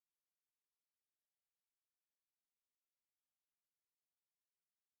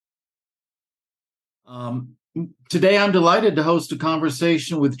Um, Today, I'm delighted to host a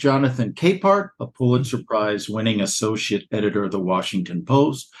conversation with Jonathan Capehart, a Pulitzer Prize-winning Associate Editor of the Washington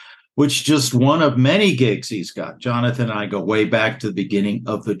Post, which just one of many gigs he's got. Jonathan and I go way back to the beginning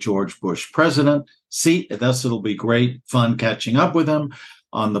of the George Bush presidency. Thus, it'll be great fun catching up with him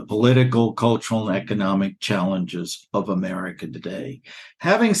on the political, cultural, and economic challenges of America today.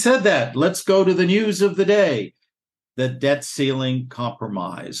 Having said that, let's go to the news of the day. The debt ceiling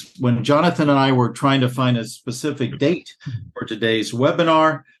compromise. When Jonathan and I were trying to find a specific date for today's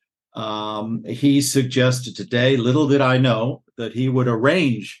webinar, he suggested today, little did I know, that he would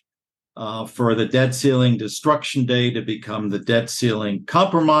arrange for the debt ceiling destruction day to become the debt ceiling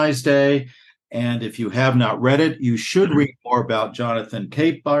compromise day. And if you have not read it, you should read more about Jonathan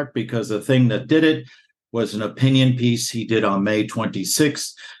Capehart, because the thing that did it was an opinion piece he did on May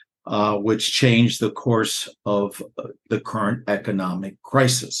 26th, which changed the course of the current economic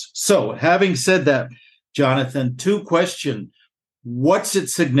crisis. So having said that, Jonathan, two questions. What's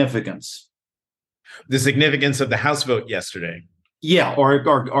its significance? The significance of the House vote yesterday. Yeah,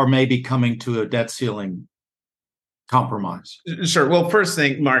 or maybe coming to a debt ceiling compromise. Sure. Well, first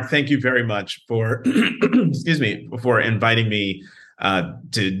thing, Mark, thank you very much for, for inviting me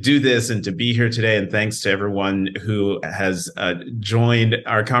to do this and to be here today. And thanks to everyone who has joined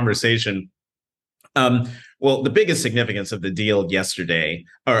our conversation. Well, the biggest significance of the deal yesterday,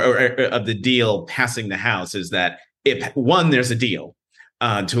 or of the deal passing the House, is that one, there's a deal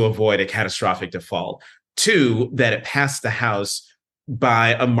to avoid a catastrophic default. Two, that it passed the House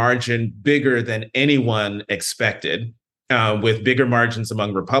by a margin bigger than anyone expected, with bigger margins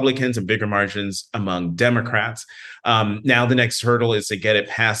among Republicans and bigger margins among Democrats. Now the next hurdle is to get it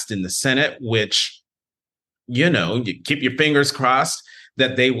passed in the Senate, which, you keep your fingers crossed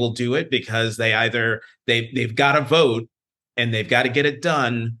that they will do it, because they've got to vote and they've got to get it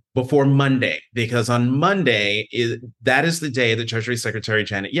done before Monday, because on Monday that is the day that Treasury Secretary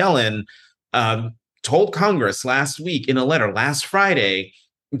Janet Yellen told Congress last week in a letter, last Friday,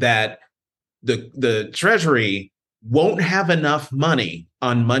 that the Treasury won't have enough money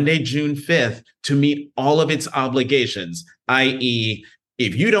on Monday, June 5th to meet all of its obligations, i.e.,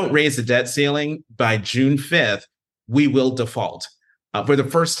 if you don't raise the debt ceiling by June 5th, we will default for the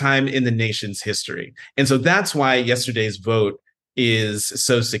first time in the nation's history. And so that's why yesterday's vote is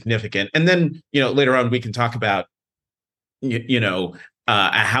so significant. And then, later on, we can talk about,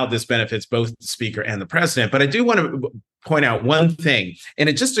 how this benefits both the speaker and the president. But I do want to point out one thing, and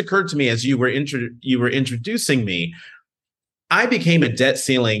it just occurred to me as you were introducing me. I became a debt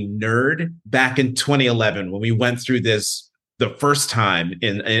ceiling nerd back in 2011 when we went through this the first time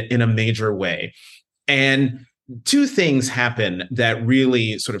in a major way. And two things happened that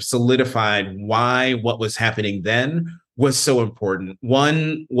really sort of solidified why what was happening then was so important.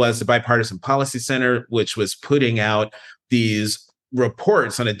 One was the Bipartisan Policy Center, which was putting out these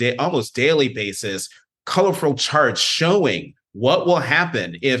reports on almost daily basis, colorful charts showing what will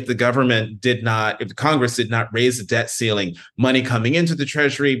happen if the Congress did not raise the debt ceiling, money coming into the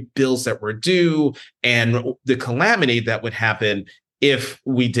Treasury, bills that were due, and the calamity that would happen if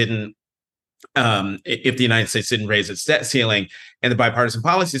the United States didn't raise its debt ceiling. And the Bipartisan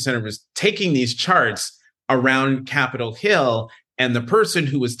Policy Center was taking these charts around Capitol Hill. And the person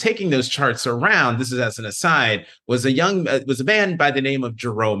who was taking those charts around, this is as an aside, was a man by the name of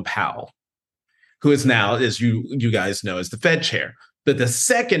Jerome Powell, who is now, as you guys know, is the Fed chair. But the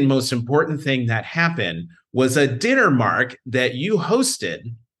second most important thing that happened was a dinner, Mark, that you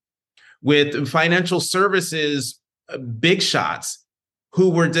hosted with financial services big shots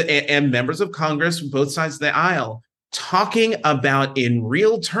and members of Congress from both sides of the aisle, talking about in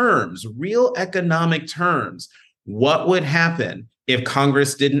real terms, real economic terms, what would happen if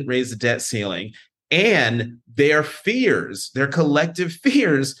Congress didn't raise the debt ceiling, and their collective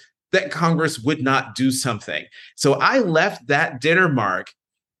fears that Congress would not do something. So I left that dinner, Mark,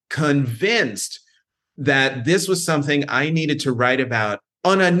 convinced that this was something I needed to write about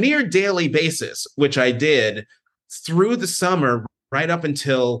on a near daily basis, which I did through the summer, right up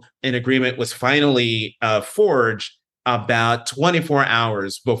until an agreement was finally forged about 24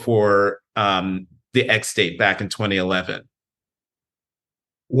 hours before the X date back in 2011.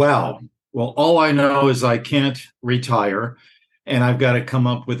 Wow. Well, all I know is I can't retire, and I've got to come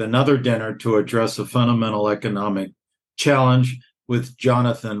up with another dinner to address a fundamental economic challenge, which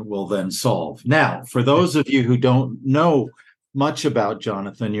Jonathan will then solve. Now, for those of you who don't know much about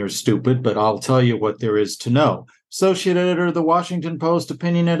Jonathan, you're stupid, but I'll tell you what there is to know. Associate Editor of the Washington Post,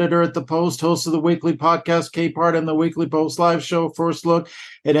 Opinion Editor at the Post, host of the weekly podcast Capehart and the Weekly Post live show First Look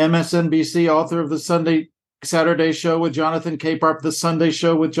at MSNBC, author of the Sunday Saturday show with Jonathan Capehart, the Sunday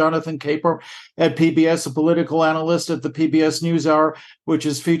show with Jonathan Capehart at PBS, a political analyst at the PBS Newshour, which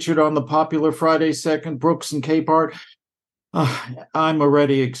is featured on the popular Friday Second, Brooks and Capehart. I'm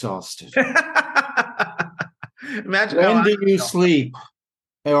already exhausted. Imagine when do you sleep?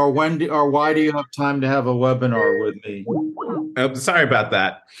 Or why do you have time to have a webinar with me? Oh, sorry about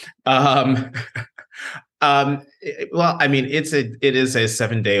that. Well, I mean, it is a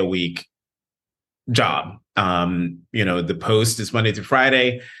 7-day a week job. The Post is Monday through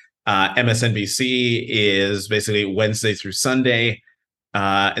Friday. MSNBC is basically Wednesday through Sunday.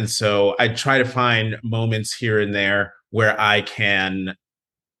 And so I try to find moments here and there where I can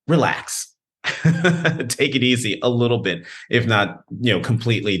relax, take it easy a little bit, if not,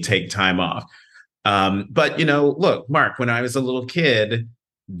 completely take time off. But look, Mark, when I was a little kid,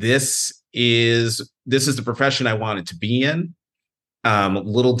 this is the profession I wanted to be in.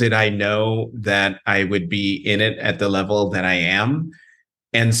 Little did I know that I would be in it at the level that I am.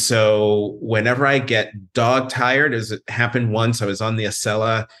 And so whenever I get dog tired, as it happened once, I was on the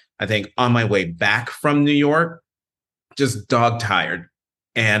Acela, I think on my way back from New York, just dog tired.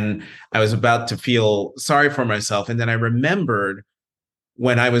 And I was about to feel sorry for myself. And then I remembered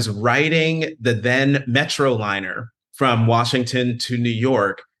when I was riding the then Metro liner from Washington to New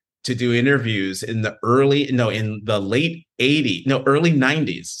York to do interviews in the early 90s.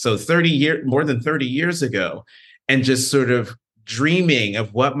 So more than 30 years ago, and just sort of dreaming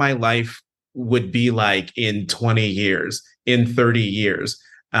of what my life would be like in 20 years, in 30 years.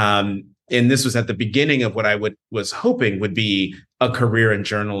 And this was at the beginning of what I was hoping would be a career in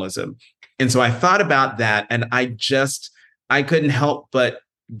journalism. And so I thought about that, and I couldn't help but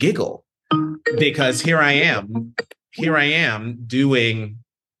giggle, because here I am doing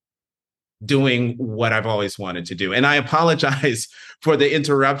what I've always wanted to do. And I apologize for the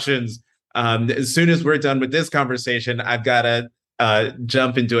interruptions. As soon as we're done with this conversation, I've got to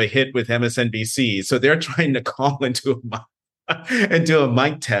jump into a hit with MSNBC. So they're trying to call into a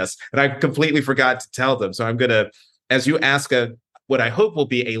mic test, and I completely forgot to tell them. So I'm going to, as you ask what I hope will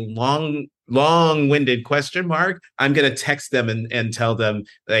be a long-winded question, Mark, I'm going to text them and tell them,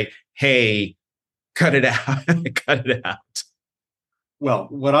 like, hey, cut it out, cut it out. Well,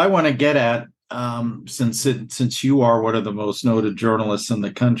 what I want to get at, since you are one of the most noted journalists in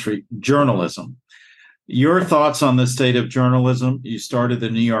the country, journalism. Your thoughts on the state of journalism. You started the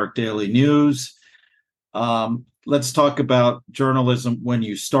New York Daily News. Let's talk about journalism when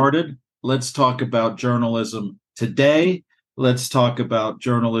you started. Let's talk about journalism today. Let's talk about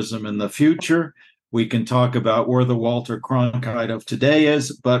journalism in the future. We can talk about where the Walter Cronkite of today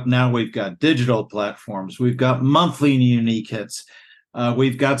is, but now we've got digital platforms. We've got monthly unique hits.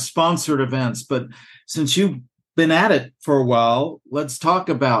 We've got sponsored events. But since you've been at it for a while, let's talk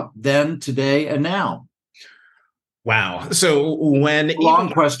about then, today, and now. Wow. So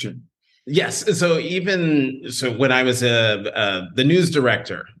question. Yes. So when I was the news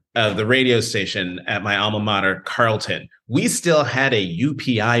director of the radio station at my alma mater, Carleton, we still had a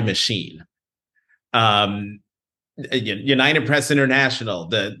UPI machine. United Press International,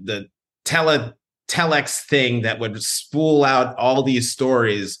 the telex thing that would spool out all these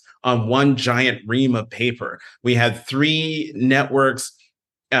stories on one giant ream of paper. We had 3 networks,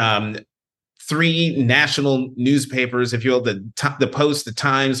 3 national newspapers, if you will, the Post, the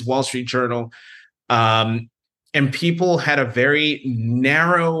Times, Wall Street Journal. And people had a very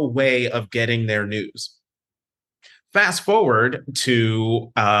narrow way of getting their news. Fast forward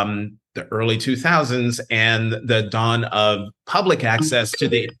to the early 2000s and the dawn of public access to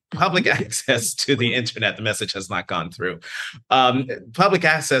the internet. The message has not gone through. Public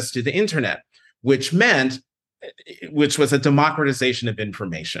access to the internet, which was a democratization of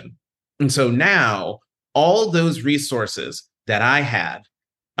information. And so now all those resources that I had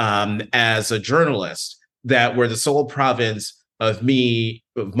as a journalist that were the sole province of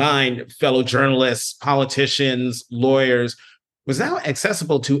mine, fellow journalists, politicians, lawyers, was now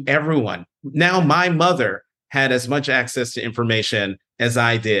accessible to everyone. Now my mother had as much access to information as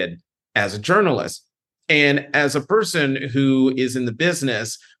I did as a journalist. And as a person who is in the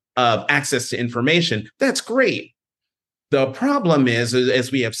business of access to information, that's great. The problem is,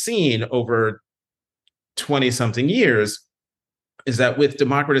 as we have seen over 20-something years, is that with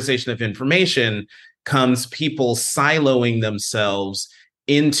democratization of information comes people siloing themselves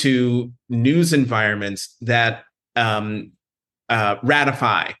into news environments that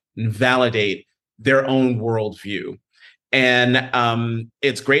ratify and validate their own worldview. And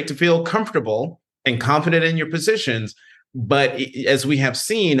it's great to feel comfortable and confident in your positions, but as we have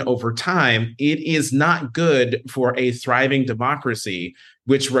seen over time, it is not good for a thriving democracy,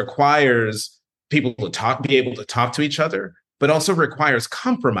 which requires people to be able to talk to each other, but also requires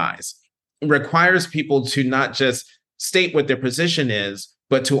compromise. It requires people to not just state what their position is,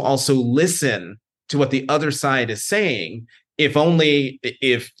 but to also listen to what the other side is saying, if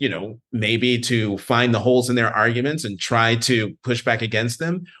maybe to find the holes in their arguments and try to push back against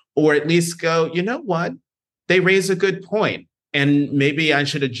them, or at least go, you know what, they raise a good point, and maybe I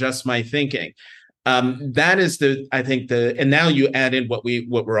should adjust my thinking. That is and now you add in what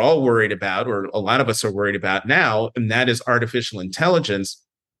we're all worried about, or a lot of us are worried about now, and that is artificial intelligence.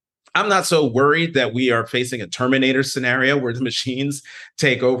 I'm not so worried that we are facing a Terminator scenario where the machines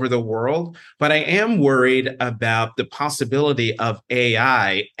take over the world, but I am worried about the possibility of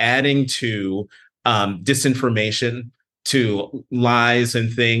AI adding to disinformation, to lies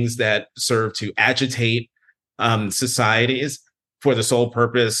and things that serve to agitate societies for the sole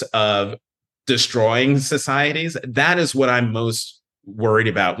purpose of destroying societies. That is what I'm most worried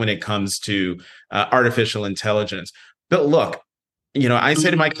about when it comes to artificial intelligence. But look, I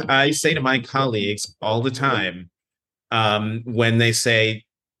say to my colleagues all the time, when they say,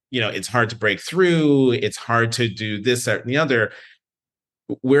 it's hard to break through, it's hard to do this, that, and the other.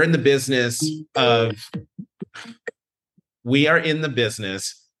 We are in the business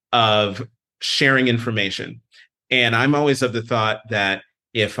of sharing information. And I'm always of the thought that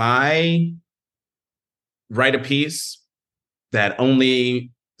if I write a piece that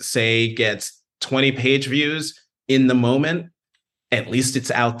only, say, gets 20 page views in the moment, at least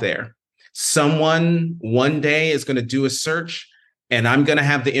it's out there. Someone one day is going to do a search, and I'm going to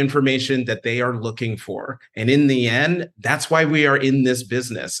have the information that they are looking for. And in the end, that's why we are in this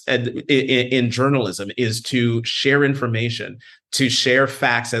business in journalism, is to share information, to share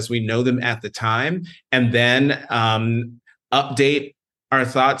facts as we know them at the time, and then update our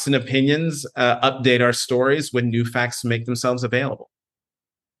thoughts and opinions, update our stories when new facts make themselves available.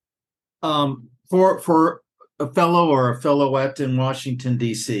 For a fellow or a fellowette in Washington,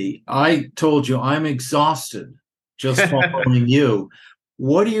 D.C., I told you I'm exhausted just following you.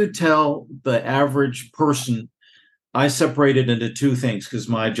 What do you tell the average person? I separate it into two things because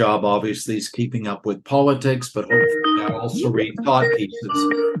my job obviously is keeping up with politics, but hopefully I also read thought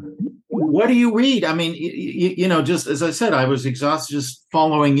pieces. What do you read? I mean, just as I said, I was exhausted just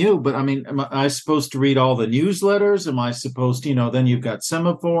following you, but I mean, am I supposed to read all the newsletters? Am I supposed to, then you've got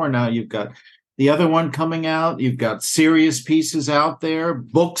Semaphore, now you've got the other one coming out. You've got serious pieces out there,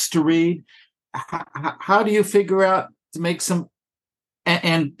 books to read. How do you figure out to make some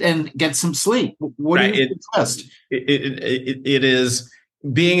and get some sleep? What do you suggest? It is,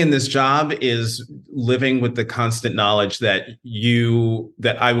 being in this job is living with the constant knowledge that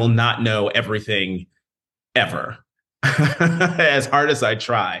I will not know everything ever, as hard as I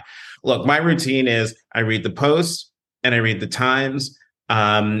try. Look, my routine is I read the Post and I read the Times.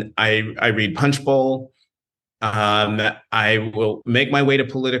 I read Punchbowl. I will make my way to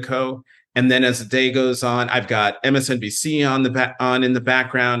Politico. And then as the day goes on, I've got MSNBC on in the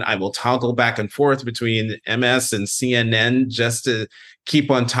background. I will toggle back and forth between MS and CNN just to keep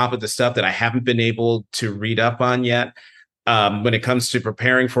on top of the stuff that I haven't been able to read up on yet. When it comes to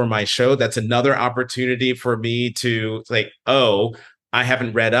preparing for my show, that's another opportunity for me to I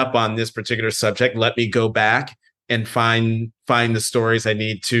haven't read up on this particular subject. Let me go back and find the stories I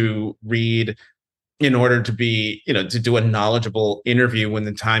need to read in order to be, to do a knowledgeable interview when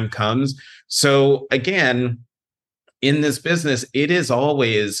the time comes. So again, in this business, it is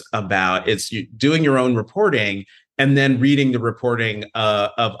always about doing your own reporting and then reading the reporting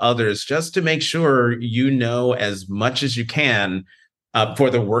of others, just to make sure you know as much as you can for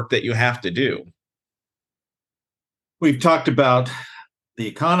the work that you have to do. We've talked about the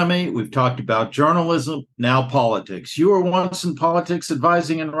economy. We've talked about journalism, now politics. You were once in politics,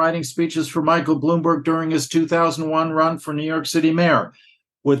 advising and writing speeches for Michael Bloomberg during his 2001 run for New York City mayor.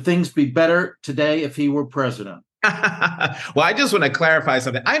 Would things be better today if he were president? Well, I just want to clarify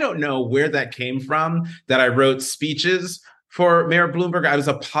something. I don't know where that came from, that I wrote speeches for Mayor Bloomberg. I was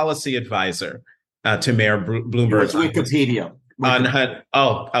a policy advisor to Mayor Bloomberg. It was Wikipedia.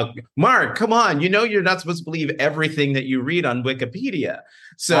 Mark, come on. You're not supposed to believe everything that you read on Wikipedia.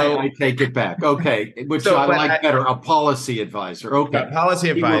 So I take it back. Okay. Which I like better, a policy advisor. Okay. A policy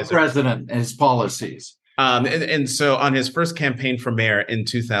advisor. President and his policies. And so on his first campaign for mayor in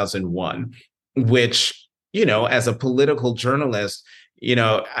 2001, which, as a political journalist,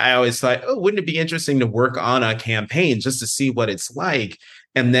 I always thought, wouldn't it be interesting to work on a campaign just to see what it's like?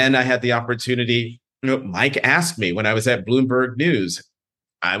 And then I had the opportunity. Mike asked me when I was at Bloomberg News,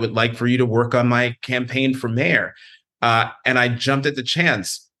 I would like for you to work on my campaign for mayor. And I jumped at the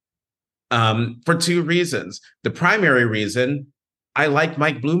chance for two reasons. The primary reason, I like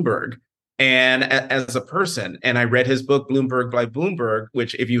Mike Bloomberg. and as a person. And I read his book, Bloomberg by Bloomberg,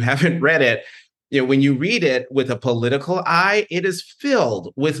 which if you haven't read it, when you read it with a political eye, it is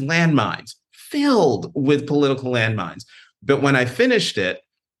filled with landmines, filled with political landmines. But when I finished it,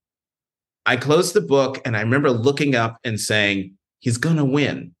 I closed the book and I remember looking up and saying, he's going to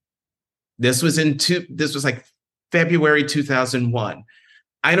win. This was like February 2001.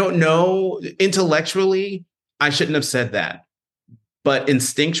 I don't know, intellectually, I shouldn't have said that. But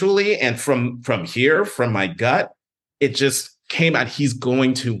instinctually and from my gut, it just came out, he's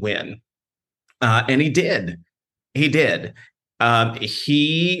going to win. And he did. He did.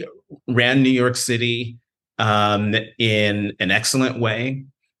 He ran New York City in an excellent way.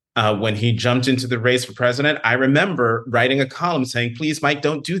 When he jumped into the race for president, I remember writing a column saying, please, Mike,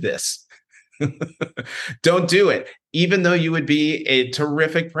 don't do this. Don't do it. Even though you would be a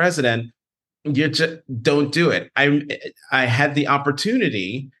terrific president, you just don't do it. I had the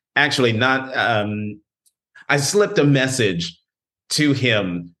opportunity, actually not, I slipped a message to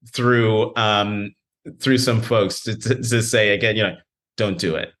him through some folks to say again, don't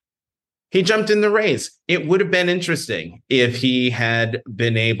do it. He jumped in the race. It would have been interesting if he had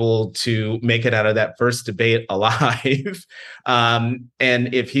been able to make it out of that first debate alive. And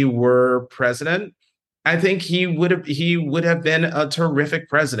if he were president, I think he would have been a terrific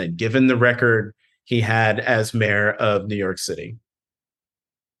president, given the record he had as mayor of New York City.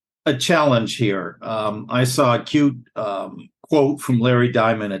 A challenge here. I saw a cute quote from Larry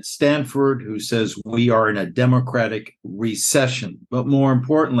Diamond at Stanford, who says, we are in a democratic recession. But more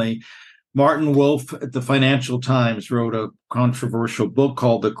importantly, Martin Wolf at the Financial Times wrote a controversial book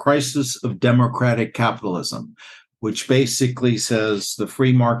called The Crisis of Democratic Capitalism, which basically says the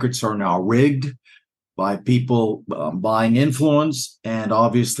free markets are now rigged by people buying influence, and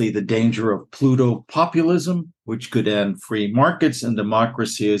obviously the danger of Pluto populism, which could end free markets and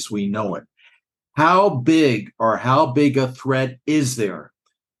democracy as we know it. How big a threat is there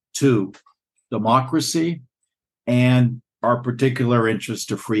to democracy and our particular interest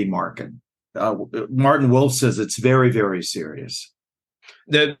to free market? Martin Wolf says it's very, very serious.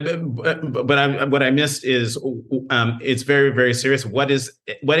 What I missed is it's very, very serious. What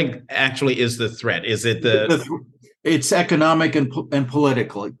actually is the threat? Is it it's economic and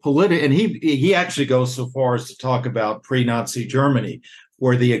political. And he actually goes so far as to talk about pre-Nazi Germany,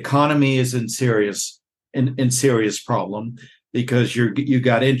 where the economy is in serious problem because you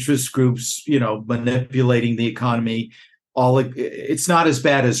got interest groups, manipulating the economy. It's not as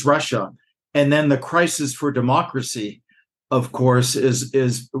bad as Russia. And then the crisis for democracy, of course,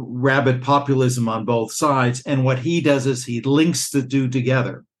 is rabid populism on both sides. And what he does is he links the two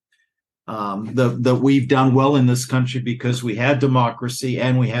together. That we've done well in this country because we had democracy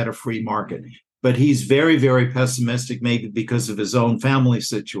and we had a free market. But he's very, very pessimistic, maybe because of his own family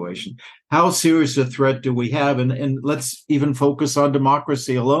situation. How serious a threat do we have? And let's even focus on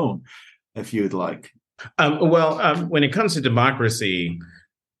democracy alone, if you'd like. When it comes to democracy,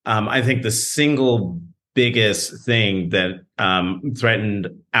 I think the single biggest thing that threatened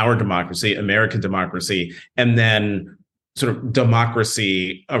our democracy, American democracy, and then sort of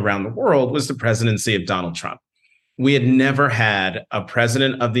democracy around the world was the presidency of Donald Trump. We had never had a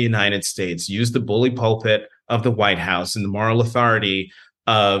president of the United States use the bully pulpit of the White House and the moral authority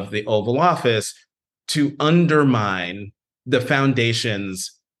of the Oval Office to undermine the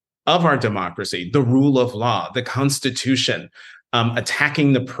foundations of our democracy, the rule of law, the Constitution,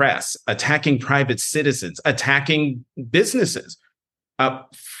 attacking the press, attacking private citizens, attacking businesses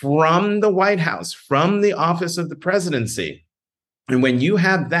from the White House, from the office of the presidency. And when you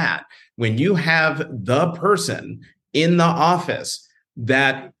have that, when you have the person in the office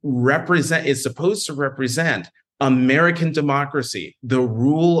that is supposed to represent American democracy, the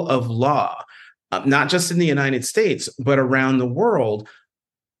rule of law, not just in the United States, but around the world,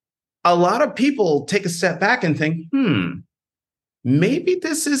 a lot of people take a step back and think, maybe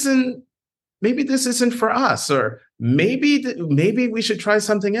this isn't for us, or maybe we should try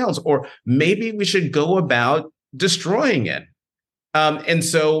something else, or maybe we should go about destroying it. And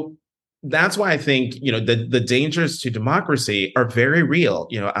so that's why I think, the dangers to democracy are very real.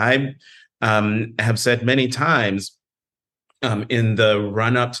 I have said many times in the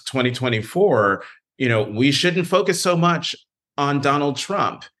run up to 2024, we shouldn't focus so much on Donald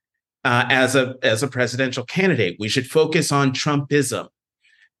Trump as a presidential candidate. We should focus on Trumpism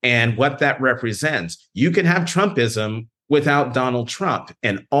and what that represents. You can have Trumpism without Donald Trump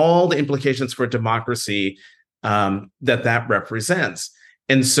and all the implications for democracy that represents.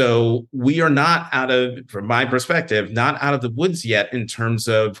 And so we are not from my perspective, not out of the woods yet in terms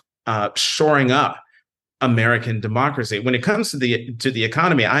of shoring up American democracy. When it comes to the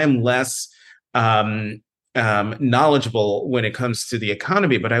economy, I am less knowledgeable when it comes to the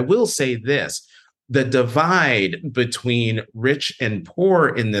economy, but I will say this. The divide between rich and poor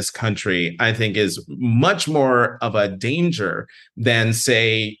in this country, I think, is much more of a danger than,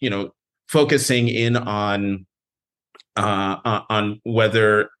 say, focusing in on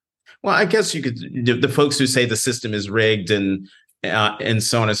whether, well, I guess you could, the folks who say the system is rigged and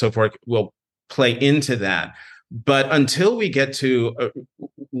so on and so forth will play into that. But until we get to,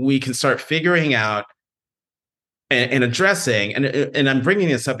 we can start figuring out and addressing, and I'm bringing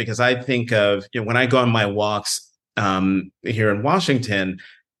this up because I think of, when I go on my walks here in Washington,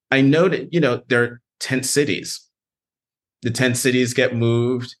 I know that, there are tent cities. The tent cities get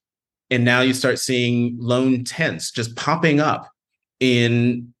moved, and now you start seeing lone tents just popping up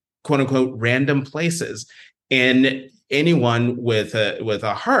in quote unquote random places. And anyone with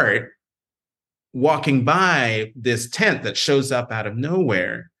a heart walking by this tent that shows up out of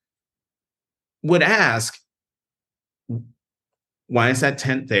nowhere would ask, why is that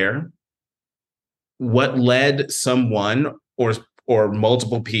tent there? What led someone or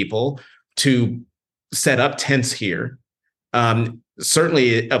multiple people to set up tents here?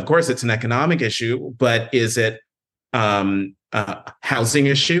 Certainly, of course, it's an economic issue, but is it a housing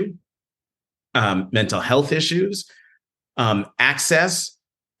issue, mental health issues, access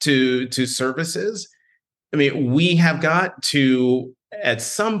to services? I mean, we have got to, at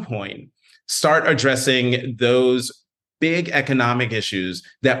some point, start addressing those big economic issues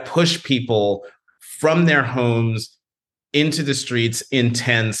that push people from their homes into the streets in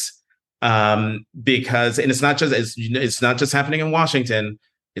tents, because, and it's not just happening in Washington,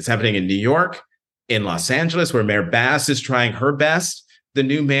 it's happening in New York, in Los Angeles, where Mayor Bass is trying her best, the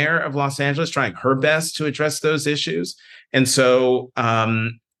new mayor of Los Angeles trying her best to address those issues. And so,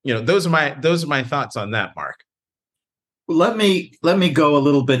 those are my thoughts on that, Mark. Let me go a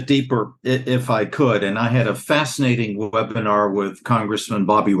little bit deeper, if I could. And I had a fascinating webinar with Congressman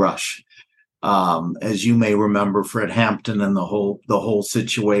Bobby Rush. As you may remember, Fred Hampton and the whole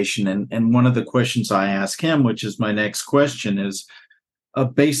situation. And one of the questions I asked him, which is my next question, is a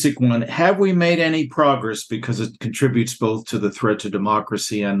basic one. Have we made any progress, because it contributes both to the threat to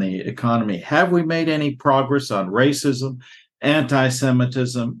democracy and the economy? Have we made any progress on racism,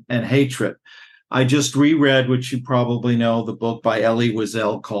 anti-Semitism, and hatred? I just reread, which you probably know, the book by Elie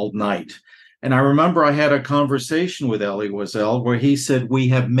Wiesel called Night. And I remember I had a conversation with Elie Wiesel where he said, we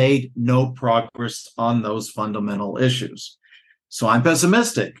have made no progress on those fundamental issues. So I'm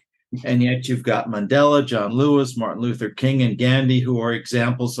pessimistic. And yet you've got Mandela, John Lewis, Martin Luther King, and Gandhi, who are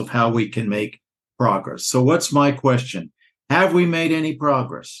examples of how we can make progress. So what's my question? Have we made any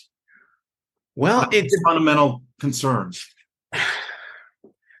progress? Well, it's fundamental concerns.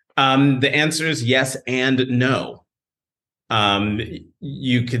 The answer is yes and no.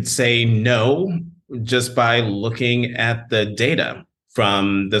 You could say no just by looking at the data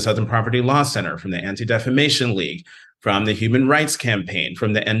from the Southern Poverty Law Center, from the Anti-Defamation League, from the Human Rights Campaign,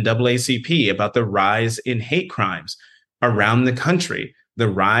 from the NAACP about the rise in hate crimes around the country, the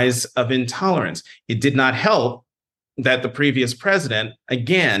rise of intolerance. It did not help that the previous president,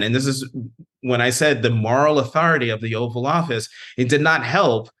 again, and this is when I said the moral authority of the Oval Office, it did not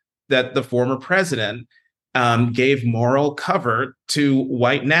help that the former president gave moral cover to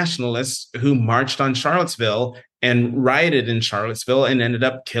white nationalists who marched on Charlottesville and rioted in Charlottesville and ended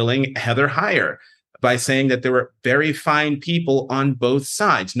up killing Heather Heyer by saying that there were very fine people on both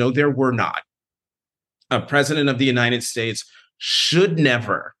sides. No, there were not. A president of the United States should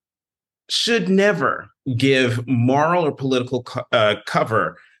never give moral or political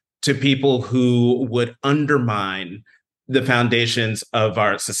cover to people who would undermine the foundations of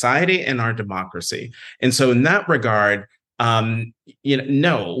our society and our democracy. And so in that regard,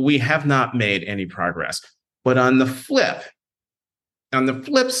 no, we have not made any progress. But on the flip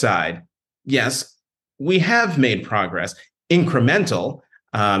side, yes, we have made progress, incremental,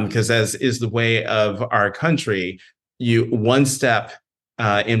 because as is the way of our country, one step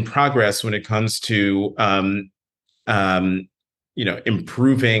in progress when it comes to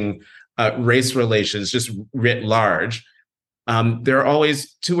improving race relations just writ large. There are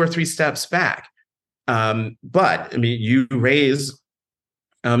always 2 or 3 steps back. But I mean, you raise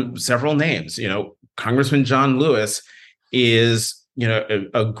several names. Congressman John Lewis is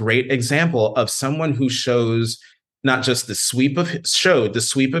a great example of someone who shows not just the sweep of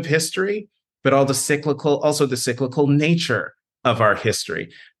history, but also the cyclical nature of our history.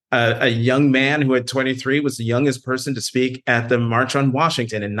 A young man who at 23 was the youngest person to speak at the March on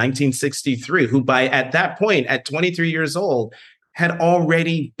Washington in 1963, who at that point, at 23 years old, had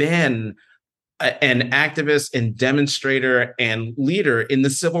already been an activist and demonstrator and leader in the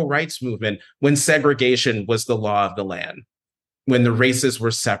civil rights movement when segregation was the law of the land, when the races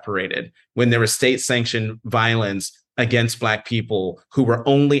were separated, when there was state-sanctioned violence against Black people who were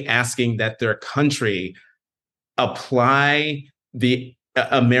only asking that their country apply the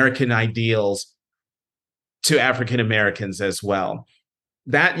American ideals to African Americans as well.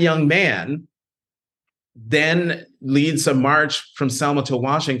 That young man then leads a march from Selma to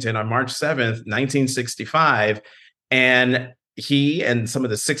Washington on March 7th, 1965. And he and some of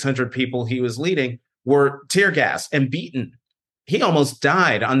the 600 people he was leading were tear gassed and beaten. He almost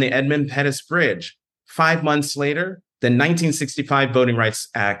died on the Edmund Pettus Bridge. 5 months later, the 1965 Voting Rights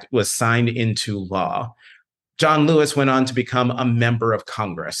Act was signed into law. John Lewis went on to become a member of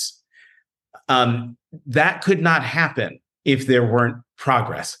Congress. That could not happen if there weren't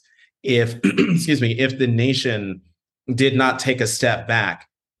progress. If, if the nation did not take a step back,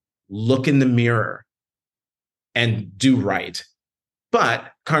 look in the mirror, and do right.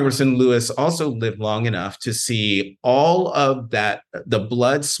 But Congressman Lewis also lived long enough to see all of that, the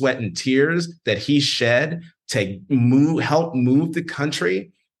blood, sweat, and tears that he shed to help move the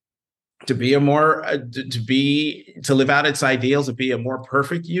country to be to live out its ideals and be a more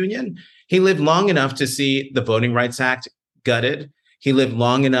perfect union. He lived long enough to see the Voting Rights Act gutted. He lived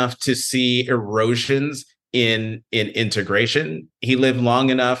long enough to see erosions in integration. He lived long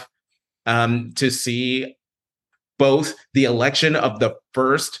enough to see both the election of the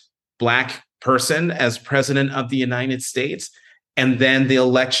first Black person as president of the United States, and then the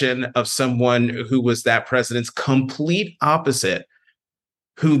election of someone who was that president's complete opposite,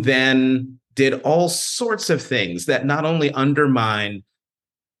 who then did all sorts of things that not only undermine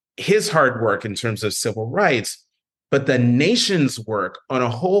his hard work in terms of civil rights, but the nation's work on a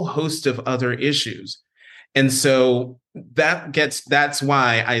whole host of other issues. And so that's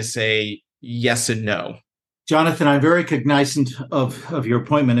why I say yes and no. Jonathan, I'm very cognizant of your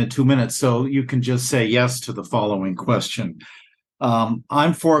appointment in 2 minutes, so you can just say yes to the following question.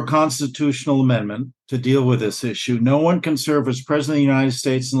 I'm for a constitutional amendment to deal with this issue. No one can serve as president of the United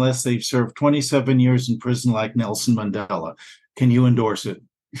States unless they've served 27 years in prison like Nelson Mandela. Can you endorse it?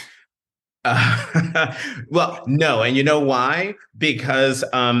 Well, no. And you know why? Because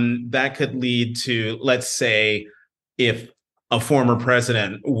that could lead to, let's say, if a former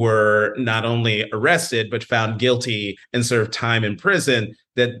president were not only arrested, but found guilty and served time in prison,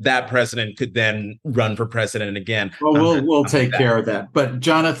 that president could then run for president again. Well, we'll take care of that. But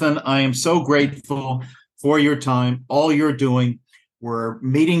Jonathan, I am so grateful for your time, all you're doing. We're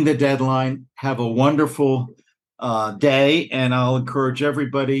meeting the deadline. Have a wonderful day, and I'll encourage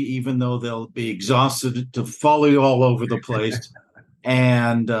everybody, even though they'll be exhausted, to follow you all over the place.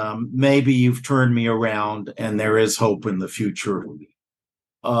 And maybe you've turned me around, and there is hope in the future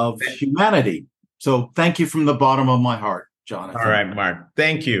of humanity. So thank you from the bottom of my heart, Jonathan. All right, Mark.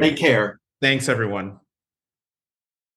 Thank you. Take care. Thanks, everyone.